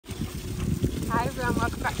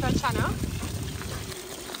channel.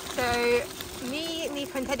 So me,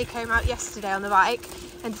 Nico and Teddy came out yesterday on the bike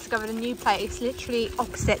and discovered a new place literally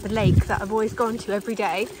opposite the lake that I've always gone to every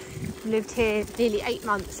day. Lived here nearly 8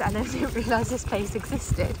 months and I didn't realise this place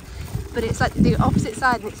existed. But it's like the opposite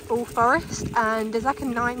side and it's all forest, and there's like a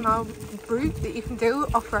 9-mile route that you can do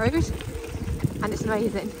off-road and it's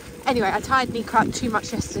amazing. Anyway, I tired Nico out too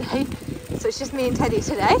much yesterday, so it's just me and Teddy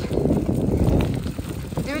today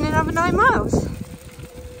doing another 9 miles.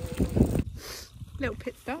 Little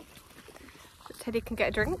pit stop so Teddy can get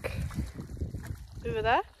a drink over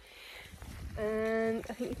there, and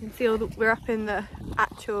I think you can see we're up in the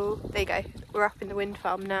actual, there you go, we're up in the wind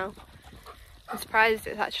farm now. I'm surprised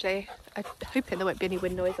it's actually, I'm hoping there won't be any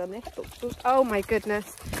wind noise on this, but oh my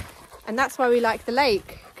goodness. And that's why we like the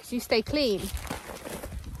lake, because you stay clean.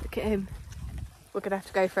 Look at him. We're gonna have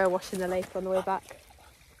to go for a wash in the lake on the way back.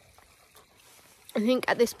 I think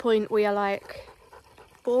at this point we are like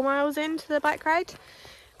 4 miles into the bike ride,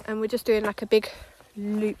 and we're just doing like a big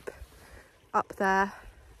loop up there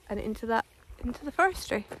and into the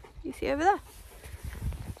forestry you see over there.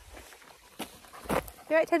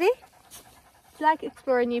 You right, Teddy? Do you like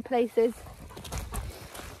exploring new places?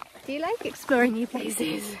 Do you like exploring new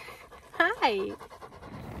places? Hi!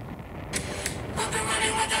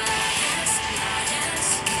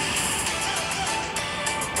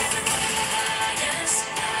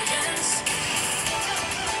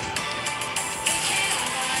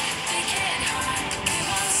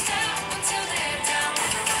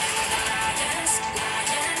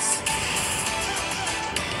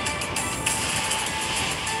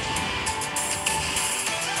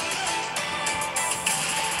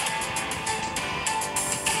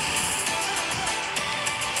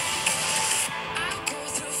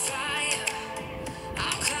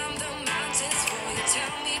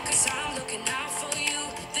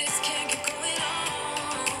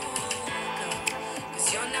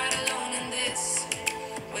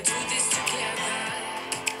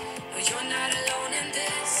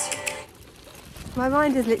 My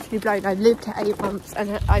mind is literally blown. I've lived here 8 months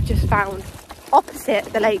and I've just found, opposite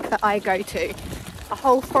the lake that I go to, a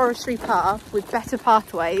whole forestry path with better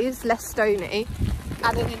pathways, less stony,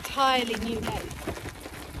 and an entirely new lake.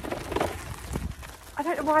 I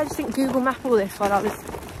don't know why I just didn't Google map all this while I was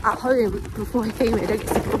at home before I came here. Don't get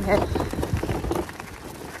signal here.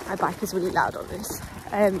 My bike is really loud on this.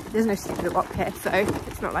 There's no signal up here, so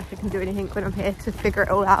it's not like I can do anything when I'm here to figure it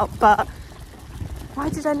all out, but why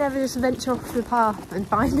did I never just venture off the path and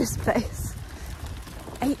find this place?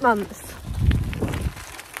 8 months.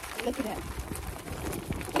 Look at it.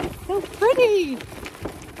 It's so pretty.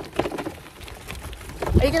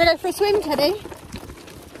 Are you going to go for a swim, Teddy?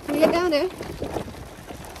 Can we get down here?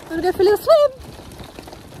 Want to go for a little swim?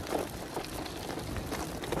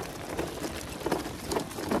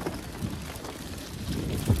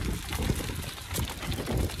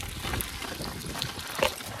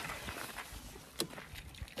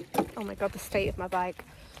 Oh my god, the state of my bike.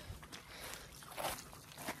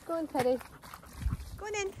 Go on, Teddy. Go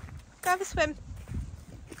on in. Go have a swim.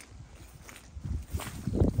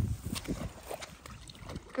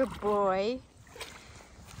 Good boy.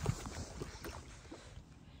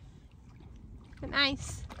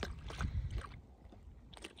 Nice.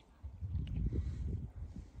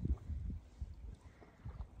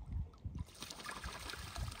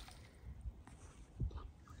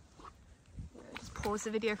 Just pause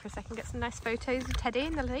the video for a second, get some nice photos of Teddy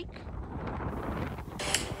in the lake.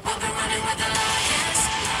 We'll be running with the lions,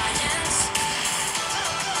 lions.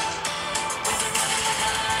 We'll be running with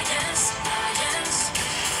the lions, lions.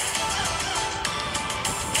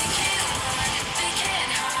 They can't run, they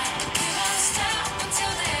can't hide. We won't stop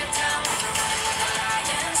until they're down. We'll be running with the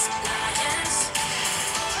lions, lions.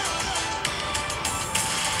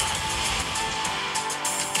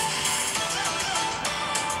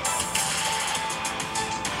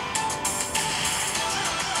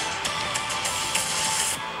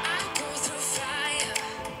 I'll go through fire.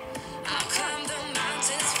 I'll climb the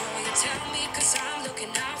mountains for you. Tell me, 'cause I'm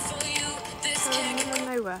looking out for you. This can't In the middle of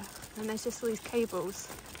nowhere, and there's just all these cables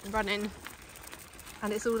running,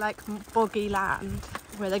 and it's all like boggy land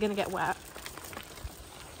where they're going to get wet.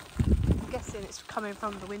 I'm guessing it's coming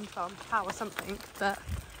from the wind farm to power something, but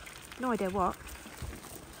no idea what.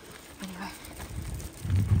 Anyway,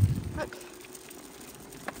 look.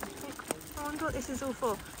 I wonder what this is all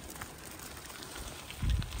for.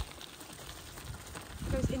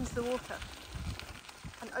 It goes into the water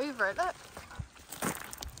and over it, look.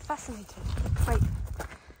 Fascinating. Wait,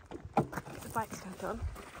 get the bike stand on.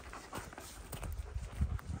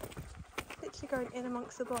 Literally going in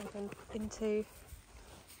amongst the bog and into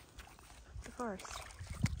the forest.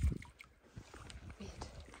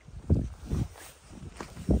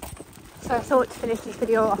 So I thought to finish this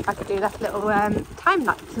video off I could do like a little time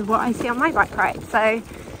lapse of what I see on my bike ride. So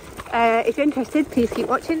if you're interested, please keep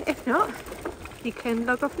watching. If not, you can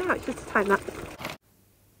log off now. It's just a time lapse.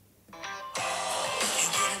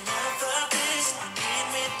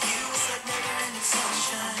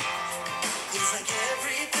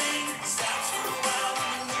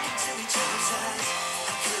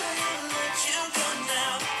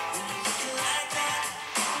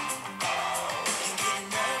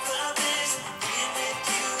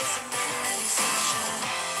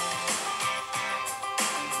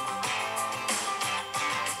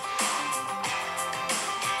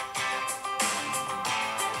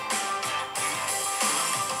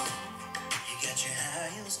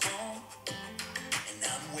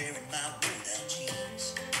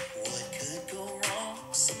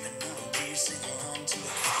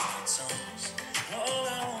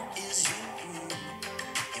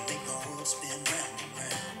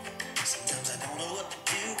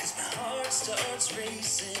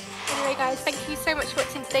 Anyway guys, thank you so much for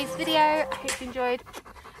watching today's video. I hope you enjoyed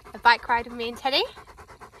a bike ride with me and Teddy.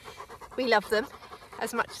 We love them.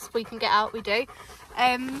 As much as we can get out, we do.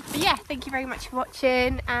 But yeah, thank you very much for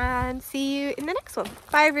watching and see you in the next one.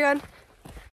 Bye everyone.